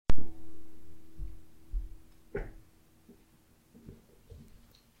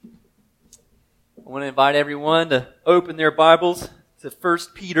want to invite everyone to open their Bibles to 1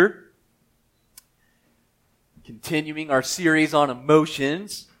 Peter. Continuing our series on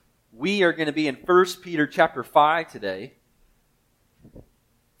emotions, we are going to be in 1 Peter chapter 5 today.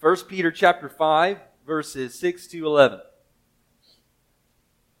 1 Peter chapter 5, verses 6 to 11.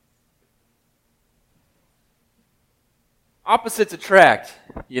 Opposites attract,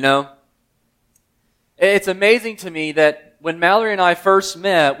 you know. It's amazing to me that when Mallory and I first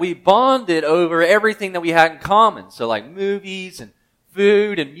met, we bonded over everything that we had in common. So like movies and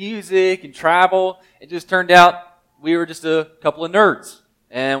food and music and travel. It just turned out we were just a couple of nerds.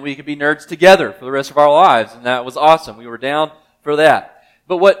 And we could be nerds together for the rest of our lives. And that was awesome. We were down for that.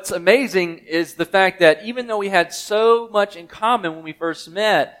 But what's amazing is the fact that even though we had so much in common when we first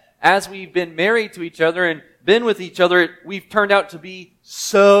met, as we've been married to each other and been with each other, we've turned out to be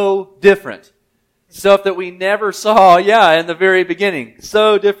so different. Stuff that we never saw, in the very beginning.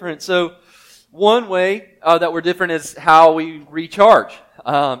 So different. So one way that we're different is how we recharge.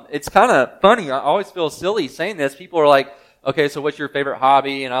 It's kind of funny. I always feel silly saying this. People are like, okay, so what's your favorite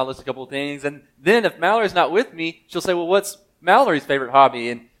hobby? And I'll list a couple of things. And then if Mallory's not with me, she'll say, well, what's Mallory's favorite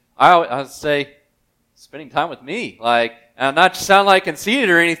hobby? And I'll say, spending time with me. Like, and not to sound like conceited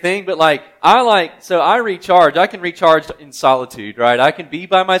or anything, but I recharge. I can recharge in solitude, right? I can be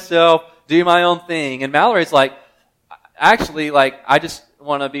by myself, do my own thing. And Mallory's like, actually, I just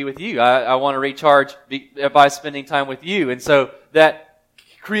want to be with you. I want to recharge by spending time with you. And so that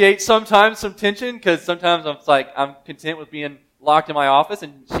creates sometimes some tension, because sometimes I'm content with being locked in my office,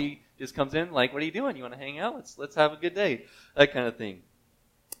 and she just comes in like, what are you doing? You want to hang out? Let's have a good day. That kind of thing.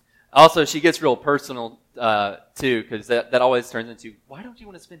 Also, she gets real personal, too, because that always turns into, why don't you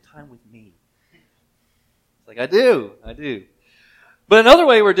want to spend time with me? It's like, I do. But another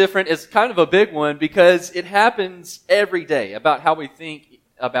way we're different is kind of a big one, because it happens every day about how we think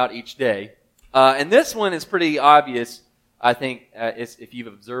about each day. And this one is pretty obvious, I think, if you've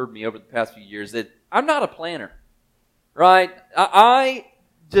observed me over the past few years, that I'm not a planner, right? I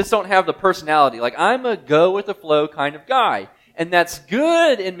just don't have the personality. I'm a go-with-the-flow kind of guy. And that's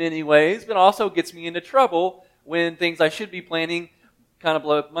good in many ways, but also gets me into trouble when things I should be planning kind of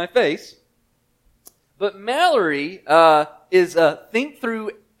blow up in my face. But Mallory is a think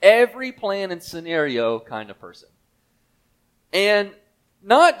through every plan and scenario kind of person. And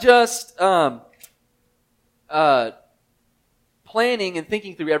not just planning and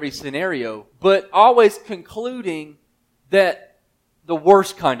thinking through every scenario, but always concluding that the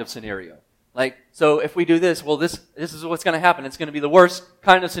worst kind of scenario. So if we do this, well, this is what's going to happen. It's going to be the worst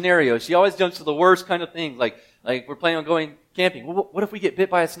kind of scenario. She always jumps to the worst kind of things. Like we're planning on going camping. Well, what if we get bit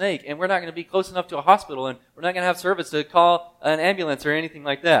by a snake and we're not going to be close enough to a hospital and we're not going to have service to call an ambulance or anything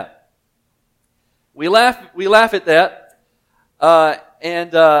like that? We laugh at that.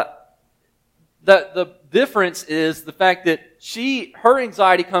 And the difference is the fact that her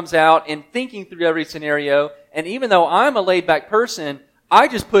anxiety comes out in thinking through every scenario. And even though I'm a laid back person, I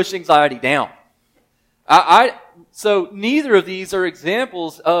just push anxiety down. So neither of these are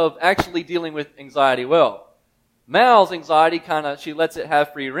examples of actually dealing with anxiety well. Mal's anxiety she lets it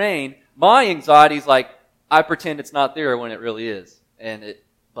have free reign. My anxiety is I pretend it's not there when it really is, and it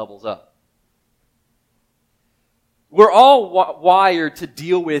bubbles up. We're all wired to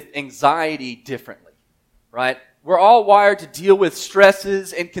deal with anxiety differently, right? We're all wired to deal with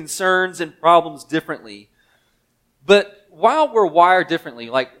stresses and concerns and problems differently. But while we're wired differently,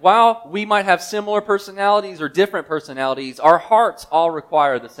 while we might have similar personalities or different personalities, our hearts all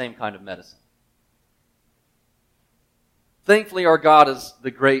require the same kind of medicine. Thankfully, our God is the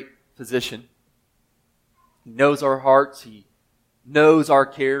great physician. He knows our hearts. He knows our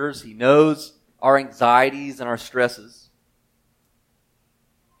cares. He knows our anxieties and our stresses.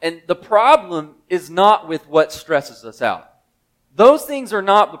 And the problem is not with what stresses us out. Those things are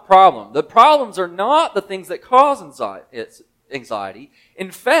not the problem. The problems are not the things that cause anxiety. In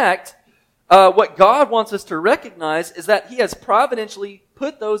fact, what God wants us to recognize is that He has providentially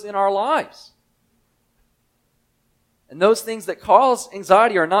put those in our lives. And those things that cause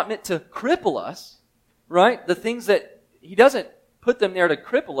anxiety are not meant to cripple us, right? The things that He doesn't put them there to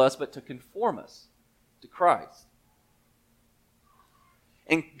cripple us, but to conform us to Christ.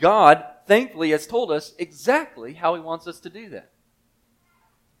 And God, thankfully, has told us exactly how He wants us to do that.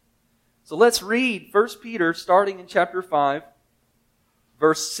 So let's read 1 Peter starting in chapter 5,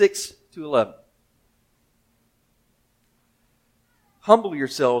 verse 6 to 11. Humble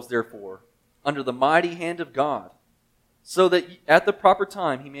yourselves, therefore, under the mighty hand of God, so that at the proper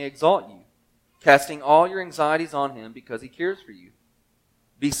time He may exalt you, casting all your anxieties on Him because He cares for you.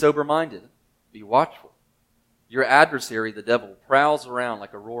 Be sober-minded, be watchful. Your adversary, the devil, prowls around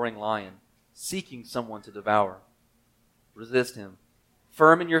like a roaring lion, seeking someone to devour. Resist him.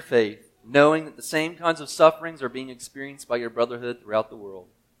 Firm in your faith, knowing that the same kinds of sufferings are being experienced by your brotherhood throughout the world.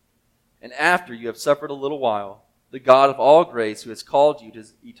 And after you have suffered a little while, the God of all grace, who has called you to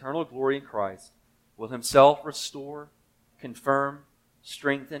his eternal glory in Christ, will himself restore, confirm,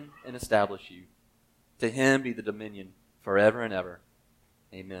 strengthen, and establish you. To him be the dominion forever and ever.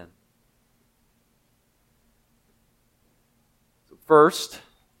 Amen. So first,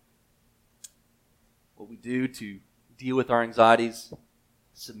 what we do to deal with our anxieties,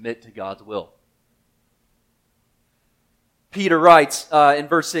 submit to God's will. Peter writes in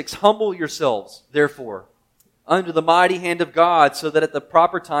verse 6, "Humble yourselves, therefore, under the mighty hand of God, so that at the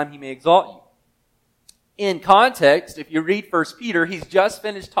proper time he may exalt you." In context, if you read 1 Peter, he's just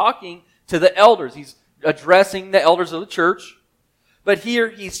finished talking to the elders. He's addressing the elders of the church. But here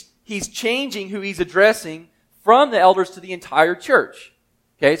he's changing who he's addressing from the elders to the entire church.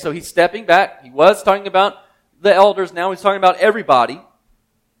 Okay, so he's stepping back. He was talking about the elders, now he's talking about everybody.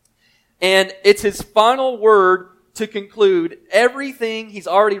 And it's his final word to conclude everything he's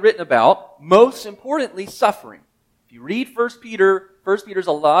already written about, most importantly, suffering. If you read 1 Peter's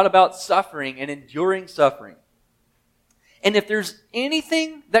a lot about suffering and enduring suffering. And if there's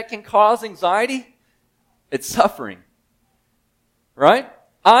anything that can cause anxiety, it's suffering. Right?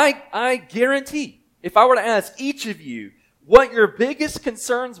 I guarantee, if I were to ask each of you what your biggest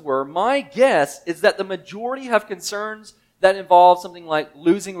concerns were, my guess is that the majority have concerns that involve something like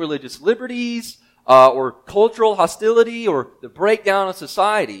losing religious liberties, or cultural hostility, or the breakdown of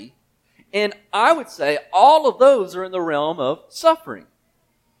society. And I would say all of those are in the realm of suffering.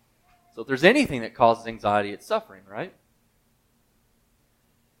 So if there's anything that causes anxiety, it's suffering, right?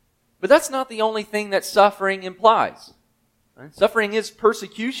 But that's not the only thing that suffering implies. Right? Suffering is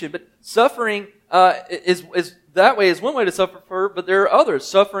persecution, but suffering is that way is one way to suffer, but there are others.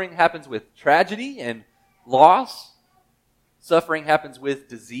 Suffering happens with tragedy and loss. Suffering happens with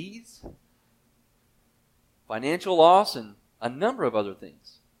disease, financial loss, and a number of other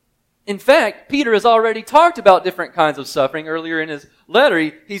things. In fact, Peter has already talked about different kinds of suffering earlier in his letter.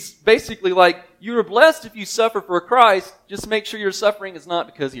 He's basically like, you are blessed if you suffer for Christ, just make sure your suffering is not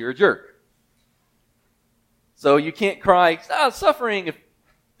because you're a jerk. So you can't cry, suffering if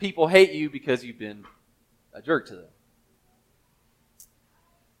people hate you because you've been a jerk to them.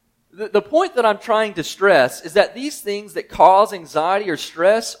 The point that I'm trying to stress is that these things that cause anxiety or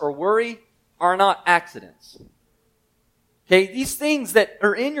stress or worry are not accidents. Okay, these things that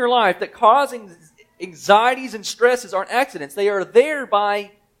are in your life that cause anxieties and stresses aren't accidents. They are there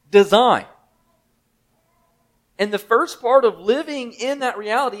by design. And the first part of living in that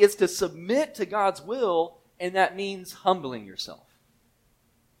reality is to submit to God's will, and that means humbling yourself.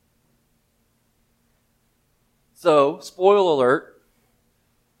 So, spoiler alert,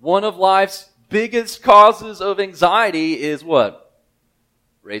 one of life's biggest causes of anxiety is what?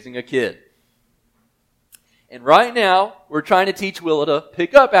 Raising a kid. And right now, we're trying to teach Willa to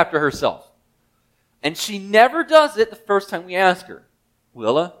pick up after herself. And she never does it the first time we ask her.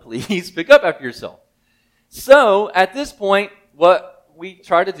 Willa, please pick up after yourself. So, at this point, what we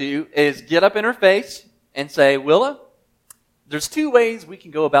try to do is get up in her face and say, Willa, there's two ways we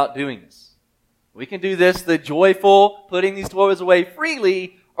can go about doing this. We can do this the joyful, putting these toys away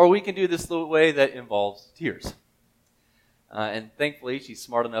freely, or we can do this the way that involves tears. And thankfully, she's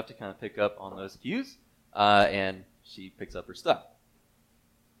smart enough to kind of pick up on those cues, and she picks up her stuff.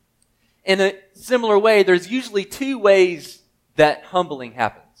 In a similar way, there's usually two ways that humbling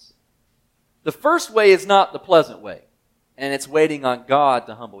happens. The first way is not the pleasant way, and it's waiting on God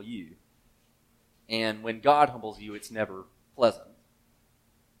to humble you. And when God humbles you, it's never pleasant.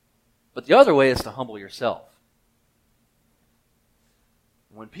 But the other way is to humble yourself.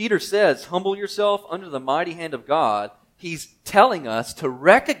 When Peter says, humble yourself under the mighty hand of God, he's telling us to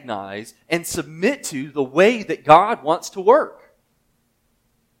recognize and submit to the way that God wants to work.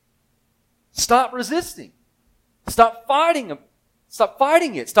 Stop resisting. Stop fighting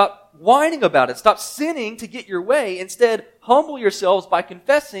it. Stop whining about it. Stop sinning to get your way. Instead, humble yourselves by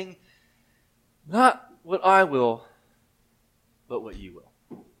confessing, not what I will, but what you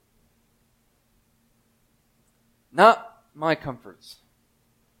will. Not my comforts.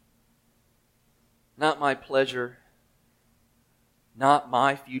 Not my pleasure. Not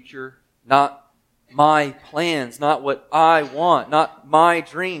my future. Not my plans. Not what I want. Not my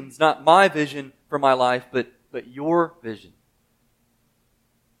dreams. Not my vision for my life, but your vision.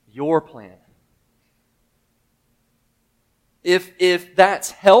 Your plan. If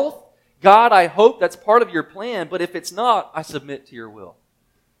that's health, God, I hope that's part of your plan, but if it's not, I submit to your will.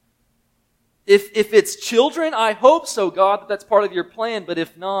 If it's children, I hope so, God, that that's part of your plan, but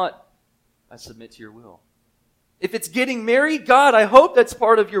if not, I submit to your will. If it's getting married, God, I hope that's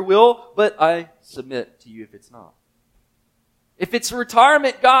part of your will, but I submit to you if it's not. If it's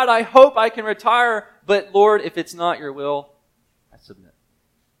retirement, God, I hope I can retire, but Lord, if it's not your will, I submit.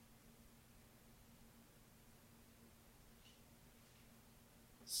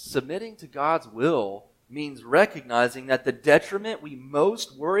 Submitting to God's will means recognizing that the detriment we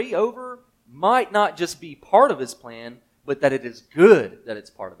most worry over might not just be part of His plan, but that it is good that it's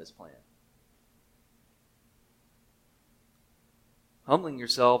part of His plan. Humbling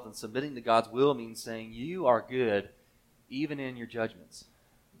yourself and submitting to God's will means saying, you are good even in your judgments.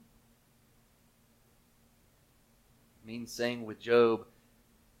 It means saying with Job,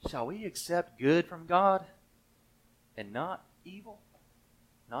 shall we accept good from God and not evil,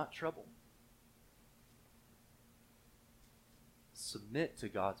 not trouble? Submit to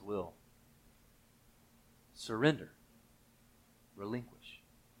God's will. Surrender. Relinquish.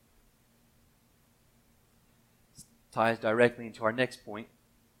 This ties directly into our next point.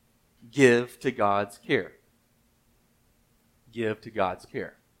 Give to God's care. Give to God's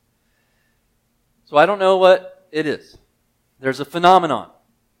care. So I don't know what it is. There's a phenomenon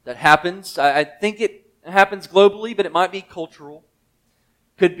that happens. I think it happens globally, but it might be cultural.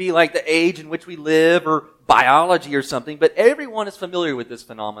 Could be like the age in which we live or biology or something, but everyone is familiar with this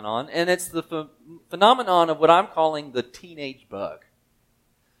phenomenon, and it's the phenomenon of what I'm calling the teenage bug.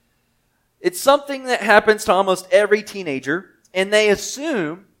 It's something that happens to almost every teenager, and they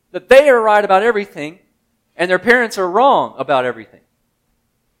assume that they are right about everything, and their parents are wrong about everything.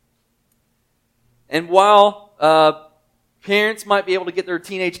 And while parents might be able to get their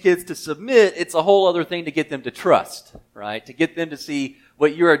teenage kids to submit, it's a whole other thing to get them to trust, right? To get them to see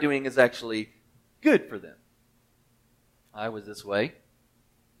what you are doing is actually good for them. I was this way.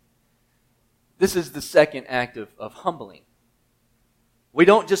 This is the second act of humbling. We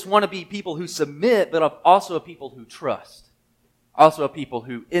don't just want to be people who submit, but also a people who trust. Also a people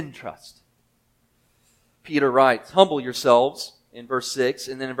who entrust. Peter writes, humble yourselves in verse 6,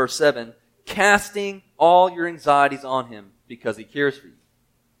 and then in verse 7, casting all your anxieties on Him because He cares for you.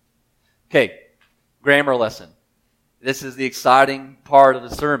 Okay, grammar lesson. This is the exciting part of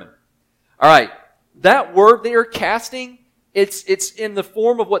the sermon. All right, that word there, casting, it's in the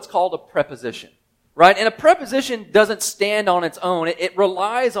form of what's called a preposition, right? And a preposition doesn't stand on its own. It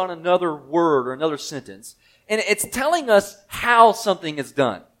relies on another word or another sentence. And it's telling us how something is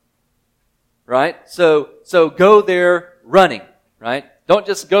done, right? So go there running, right? Don't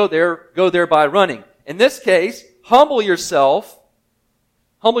just go there by running. In this case, humble yourselves,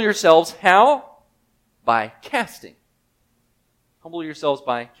 how? By casting. Humble yourselves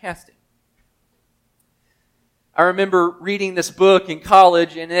by casting. I remember reading this book in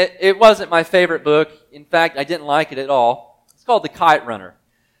college, and it wasn't my favorite book. In fact, I didn't like it at all. It's called The Kite Runner.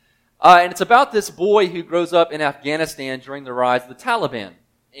 And it's about this boy who grows up in Afghanistan during the rise of the Taliban.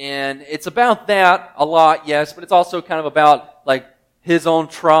 And it's about that a lot, yes, but it's also kind of about like his own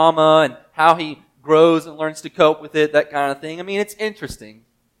trauma and how he grows and learns to cope with it, that kind of thing. I mean, it's interesting.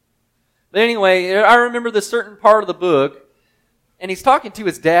 But anyway, I remember this certain part of the book, and he's talking to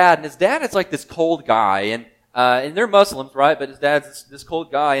his dad, and his dad is like this cold guy, and they're Muslims, right? But his dad's this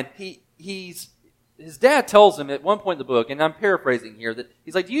cold guy, and his dad tells him at one point in the book, and I'm paraphrasing here, that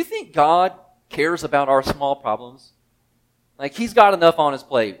he's like, do you think God cares about our small problems? Like, He's got enough on His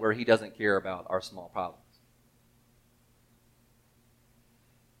plate where He doesn't care about our small problems.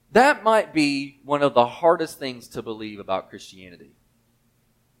 That might be one of the hardest things to believe about Christianity.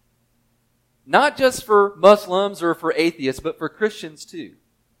 Not just for Muslims or for atheists, but for Christians too.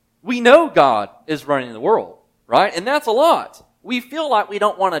 We know God is running the world, right? And that's a lot. We feel like we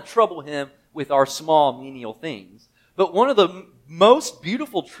don't want to trouble Him with our small, menial things. But one of the most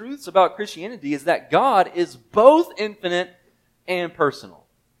beautiful truths about Christianity is that God is both infinite and personal.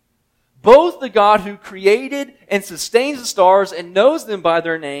 Both the God who created and sustains the stars and knows them by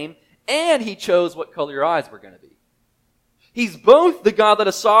their name, and He chose what color your eyes were going to be. He's both the God that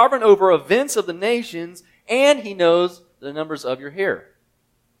is sovereign over events of the nations, and He knows the numbers of your hair.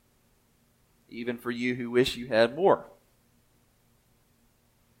 Even for you who wish you had more.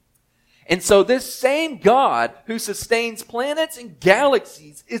 And so this same God who sustains planets and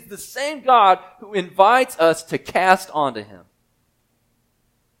galaxies is the same God who invites us to cast onto Him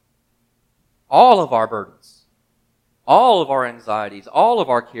all of our burdens, all of our anxieties, all of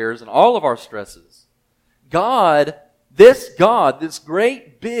our cares, and all of our stresses. God, this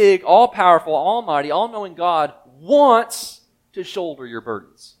great, big, all-powerful, almighty, all-knowing God wants to shoulder your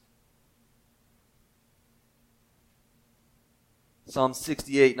burdens. Psalm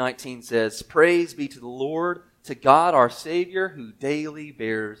 68:19 says, praise be to the Lord, to God our Savior, who daily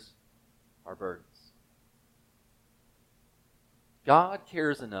bears our our burdens. God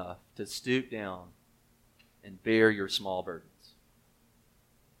cares enough to stoop down and bear your small burdens.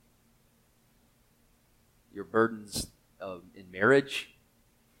 Your burdens in marriage,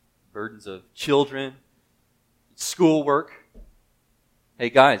 burdens of children, schoolwork. Hey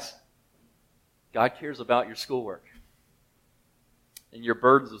guys, God cares about your schoolwork and your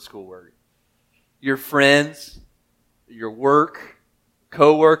burdens of schoolwork. Your friends, your work,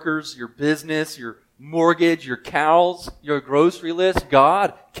 co-workers, your business, your mortgage, your cows, your grocery list.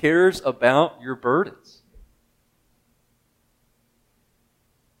 God cares about your burdens.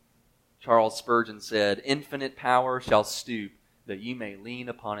 Charles Spurgeon said, "Infinite power shall stoop that you may lean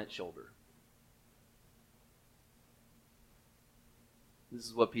upon its shoulder." This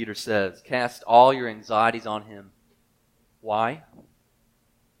is what Peter says. Cast all your anxieties on him. Why?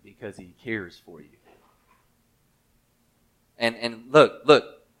 Because he cares for you. And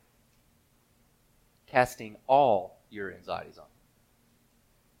look. Casting all your anxieties on him.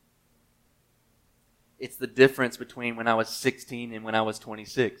 It's the difference between when I was 16 and when I was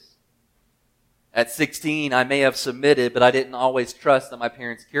 26. At 16, I may have submitted, but I didn't always trust that my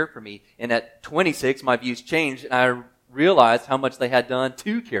parents cared for me. And at 26, my views changed, and I realized how much they had done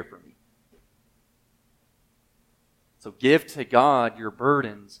to care for me. So give to God your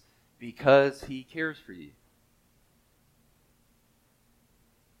burdens because He cares for you.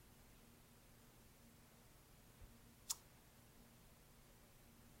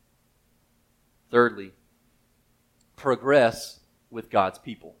 Thirdly, progress with God's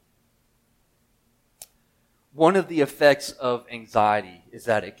people. One of the effects of anxiety is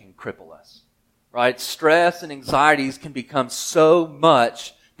that it can cripple us, right? Stress and anxieties can become so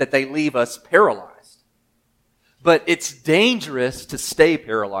much that they leave us paralyzed. But it's dangerous to stay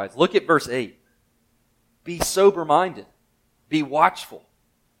paralyzed. Look at verse 8. Be sober-minded. Be watchful.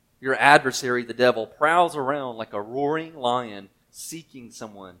 Your adversary, the devil, prowls around like a roaring lion seeking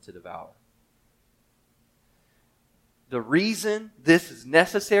someone to devour. The reason this is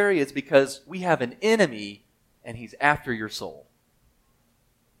necessary is because we have an enemy and he's after your soul.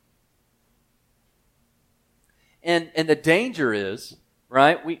 And the danger is,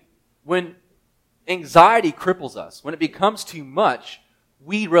 right, when anxiety cripples us, when it becomes too much,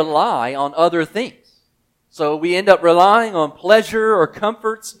 we rely on other things. So we end up relying on pleasure or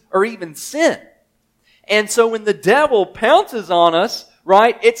comforts or even sin. And so when the devil pounces on us,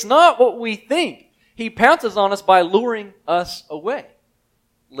 right, it's not what we think. He pounces on us by luring us away,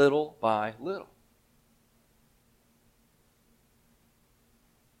 little by little.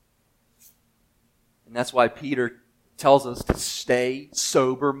 And that's why Peter tells us to stay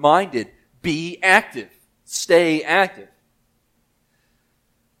sober-minded. Be active. Stay active.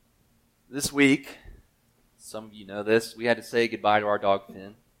 This week, some of you know this, we had to say goodbye to our dog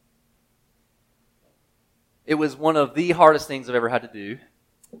Finn. It was one of the hardest things I've ever had to do.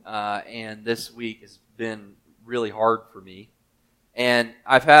 And this week has been really hard for me. And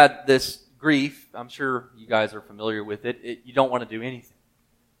I've had this grief. I'm sure you guys are familiar with it. You don't want to do anything.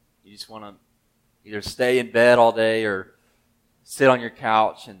 You just want to either stay in bed all day or sit on your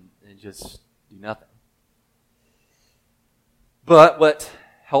couch and just do nothing. But what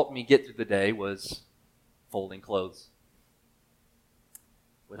helped me get through the day was folding clothes.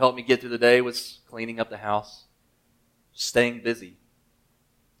 What helped me get through the day was cleaning up the house, staying busy.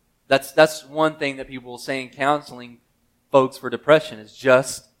 That's one thing that people will say in counseling folks for depression is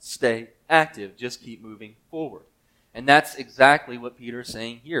just stay active. Just keep moving forward. And that's exactly what Peter's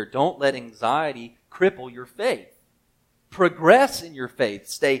saying here. Don't let anxiety cripple your faith. Progress in your faith.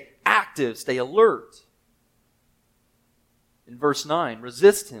 Stay active. Stay alert. In verse 9,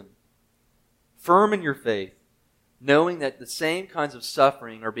 resist him. Firm in your faith, knowing that the same kinds of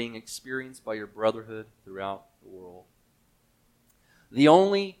suffering are being experienced by your brotherhood throughout the world. The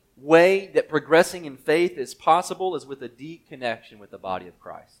only way that progressing in faith is possible is with a deep connection with the body of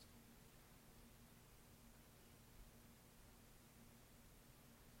Christ.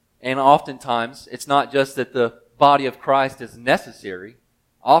 And oftentimes, it's not just that the body of Christ is necessary.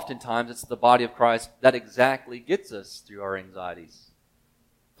 Oftentimes, it's the body of Christ that exactly gets us through our anxieties,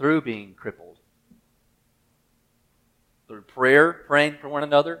 through being crippled. Through prayer, praying for one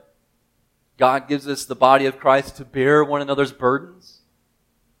another, God gives us the body of Christ to bear one another's burdens.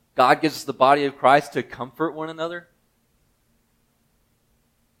 God gives us the body of Christ to comfort one another.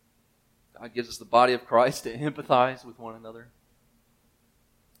 God gives us the body of Christ to empathize with one another.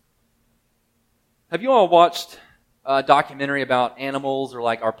 Have you all watched a documentary about animals or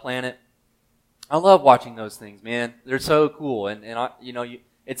like our planet? I love watching those things, man. They're so cool. And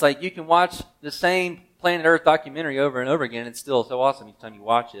it's like you can watch the same Planet Earth documentary over and over again. It's still so awesome each time you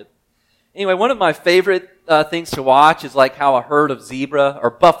watch it. Anyway, one of my favorite things to watch is like how a herd of zebra or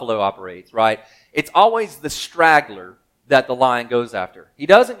buffalo operates, right? It's always the straggler that the lion goes after. He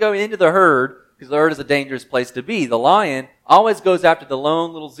doesn't go into the herd because the herd is a dangerous place to be. The lion always goes after the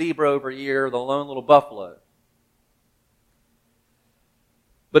lone little zebra over here, the lone little buffalo.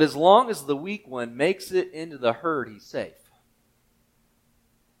 But as long as the weak one makes it into the herd, he's safe.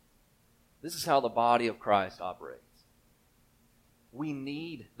 This is how the body of Christ operates. We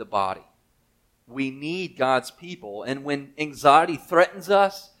need the body. We need God's people. And when anxiety threatens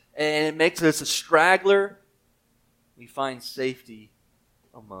us and it makes us a straggler, we find safety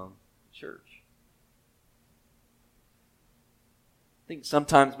among the church. I think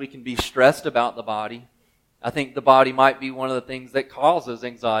sometimes we can be stressed about the body. I think the body might be one of the things that causes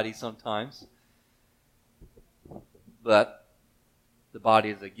anxiety sometimes. But the body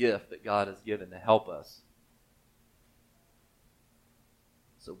is a gift that God has given to help us.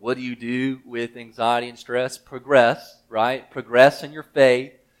 So what do you do with anxiety and stress? Progress, right? Progress in your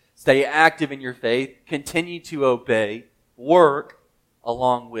faith. Stay active in your faith. Continue to obey. Work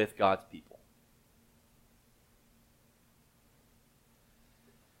along with God's people.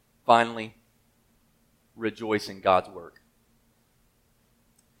 Finally, rejoice in God's work.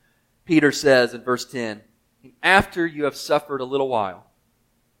 Peter says in verse 10, after you have suffered a little while,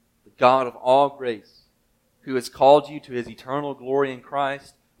 the God of all grace, who has called you to his eternal glory in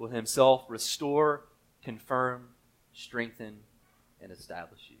Christ, will himself restore, confirm, strengthen, and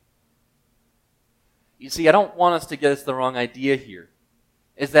establish you. You see, I don't want us to get us the wrong idea here.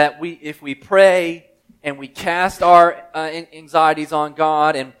 Is that if we pray and we cast our anxieties on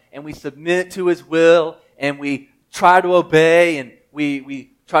God and we submit to his will and we try to obey and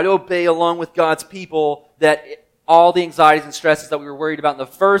we try to obey along with God's people, that all the anxieties and stresses that we were worried about in the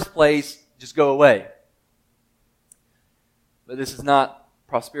first place just go away. But this is not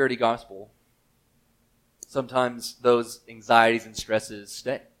prosperity gospel. Sometimes those anxieties and stresses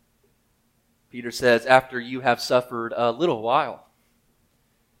stay. Peter says, after you have suffered a little while,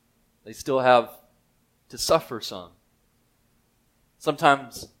 they still have to suffer some.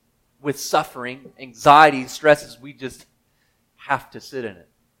 Sometimes with suffering, anxiety, stresses, we just have to sit in it.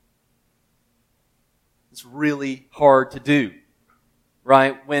 It's really hard to do,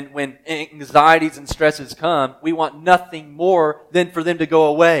 right? When anxieties and stresses come, we want nothing more than for them to go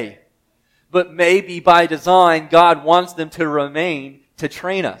away. But maybe by design, God wants them to remain to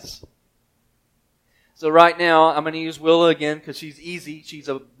train us. So right now, I'm going to use Willa again because she's easy. She's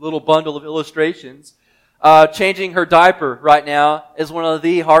a little bundle of illustrations. Changing her diaper right now is one of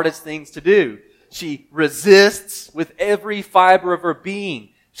the hardest things to do. She resists with every fiber of her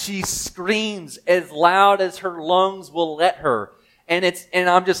being. She screams as loud as her lungs will let her. And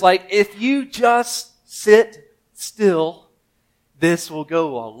I'm just like, if you just sit still, this will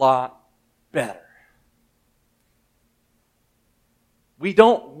go a lot better. We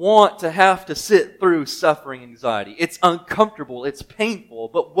don't want to have to sit through suffering anxiety. It's uncomfortable, it's painful,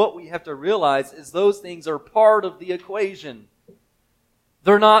 but what we have to realize is those things are part of the equation.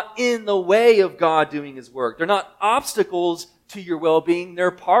 They're not in the way of God doing his work. They're not obstacles to your well-being. They're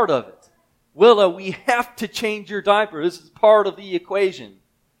part of it. Willa, we have to change your diaper. This is part of the equation.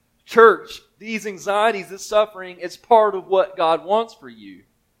 Church, these anxieties, this suffering is part of what God wants for you.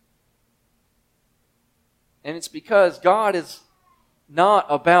 And it's because God is not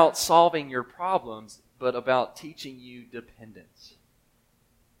about solving your problems, but about teaching you dependence.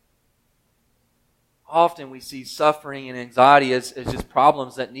 Often we see suffering and anxiety as just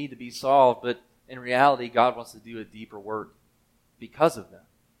problems that need to be solved, but in reality, God wants to do a deeper work because of them.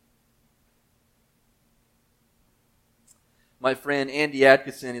 My friend Andy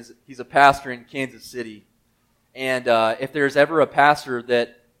Atkinson, he's a pastor in Kansas City. And if there's ever a pastor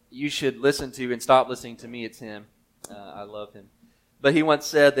that you should listen to and stop listening to me, it's him. I love him. But he once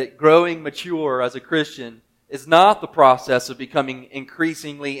said that growing mature as a Christian is not the process of becoming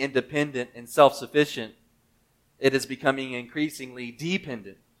increasingly independent and self-sufficient. It is becoming increasingly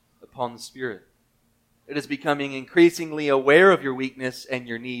dependent upon the Spirit. It is becoming increasingly aware of your weakness and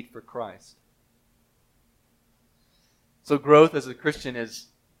your need for Christ. So growth as a Christian is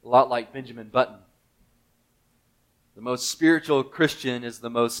a lot like Benjamin Button. The most spiritual Christian is the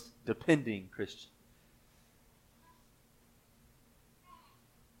most depending Christian.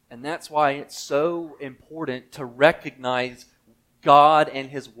 And that's why it's so important to recognize God and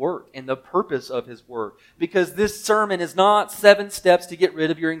his work and the purpose of his work. Because this sermon is not 7 steps to get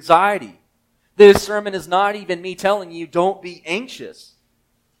rid of your anxiety. This sermon is not even me telling you don't be anxious.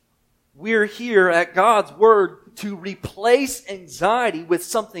 We're here at God's Word to replace anxiety with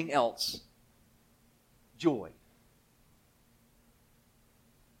something else. Joy.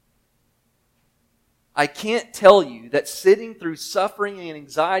 I can't tell you that sitting through suffering and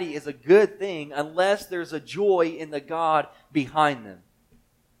anxiety is a good thing unless there's a joy in the God behind them.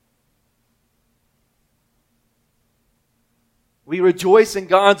 We rejoice in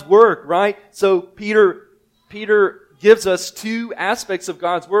God's work, right? So Peter gives us two aspects of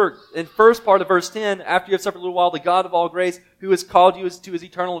God's work. In first part of verse 10, after you have suffered a little while, the God of all grace, who has called you to His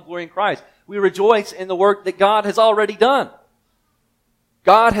eternal glory in Christ. We rejoice in the work that God has already done.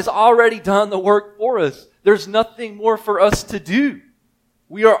 God has already done the work for us. There's nothing more for us to do.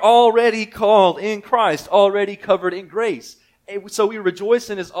 We are already called in Christ, already covered in grace. And so we rejoice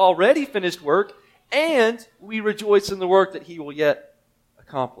in His already finished work, and we rejoice in the work that He will yet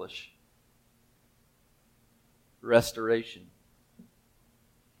accomplish. Restoration,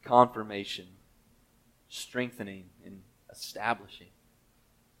 confirmation, strengthening, and establishing.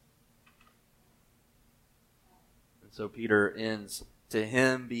 And so Peter ends, to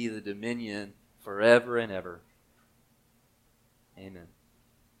Him be the dominion forever and ever. Amen.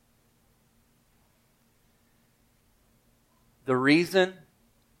 The reason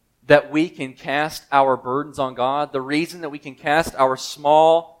that we can cast our burdens on God, the reason that we can cast our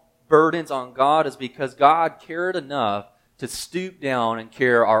small burdens on God is because God cared enough to stoop down and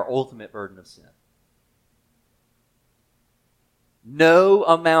carry our ultimate burden of sin. No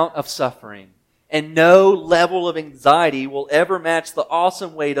amount of suffering and no level of anxiety will ever match the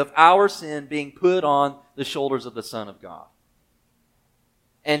awesome weight of our sin being put on the shoulders of the Son of God.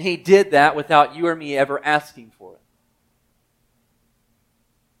 And He did that without you or me ever asking for it.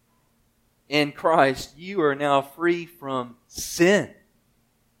 In Christ, you are now free from sin.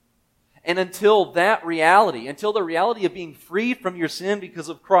 And until the reality of being freed from your sin because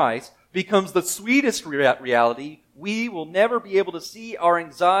of Christ becomes the sweetest reality, we will never be able to see our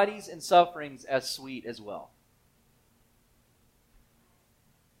anxieties and sufferings as sweet as well.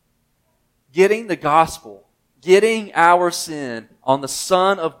 Getting the gospel, getting our sin on the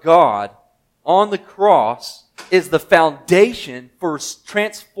Son of God on the cross is the foundation for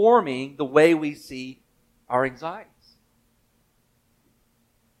transforming the way we see our anxieties.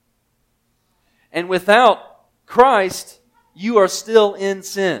 And without Christ, you are still in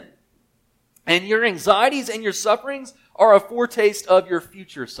sin. And your anxieties and your sufferings are a foretaste of your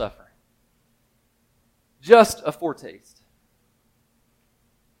future suffering. Just a foretaste.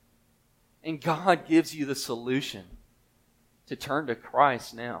 And God gives you the solution to turn to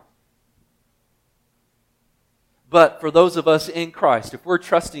Christ now. But for those of us in Christ, if we're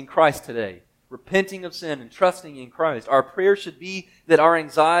trusting Christ today, repenting of sin and trusting in Christ, our prayer should be that our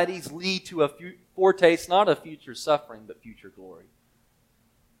anxieties lead to a foretaste, not of future suffering, but future glory.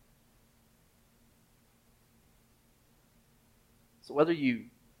 So whether you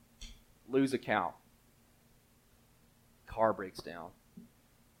lose a cow, car breaks down,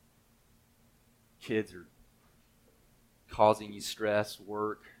 kids are causing you stress,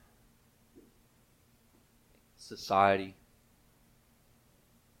 work, society,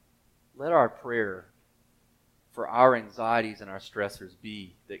 let our prayer for our anxieties and our stressors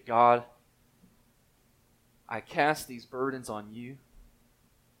be that God, I cast these burdens on you,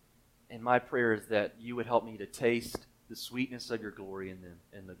 and my prayer is that you would help me to taste the sweetness of your glory in them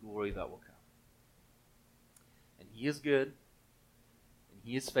and the glory that will come. And He is good, and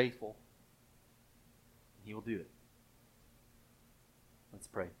He is faithful, and He will do it. Let's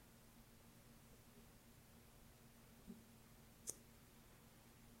pray.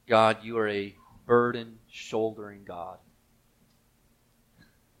 God, you are a burden-shouldering God.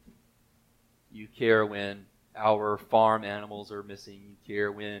 You care when our farm animals are missing. You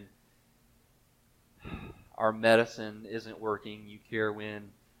care when our medicine isn't working. You care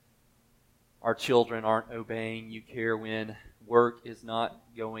when our children aren't obeying. You care when work is not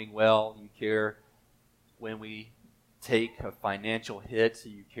going well. You care when we take a financial hit.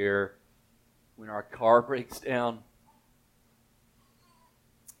 You care when our car breaks down.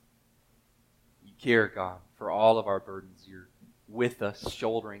 You care, God, for all of our burdens. You're with us,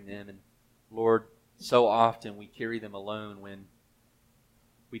 shouldering them. And Lord, so often we carry them alone when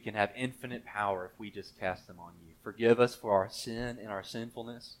we can have infinite power if we just cast them on you. Forgive us for our sin and our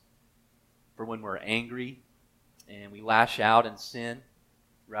sinfulness, for when we're angry and we lash out in sin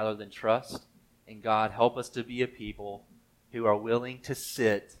rather than trust. And God, help us to be a people who are willing to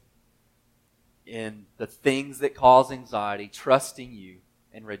sit in the things that cause anxiety, trusting you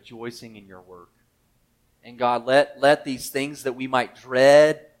and rejoicing in your work. And God, let these things that we might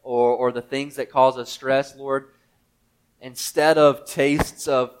dread or the things that cause us stress, Lord, instead of tastes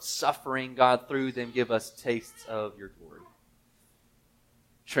of suffering, God, through them, give us tastes of your glory.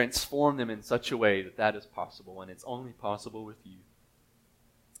 Transform them in such a way that is possible, and it's only possible with you.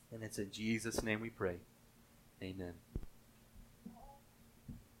 And it's in Jesus' name we pray. Amen.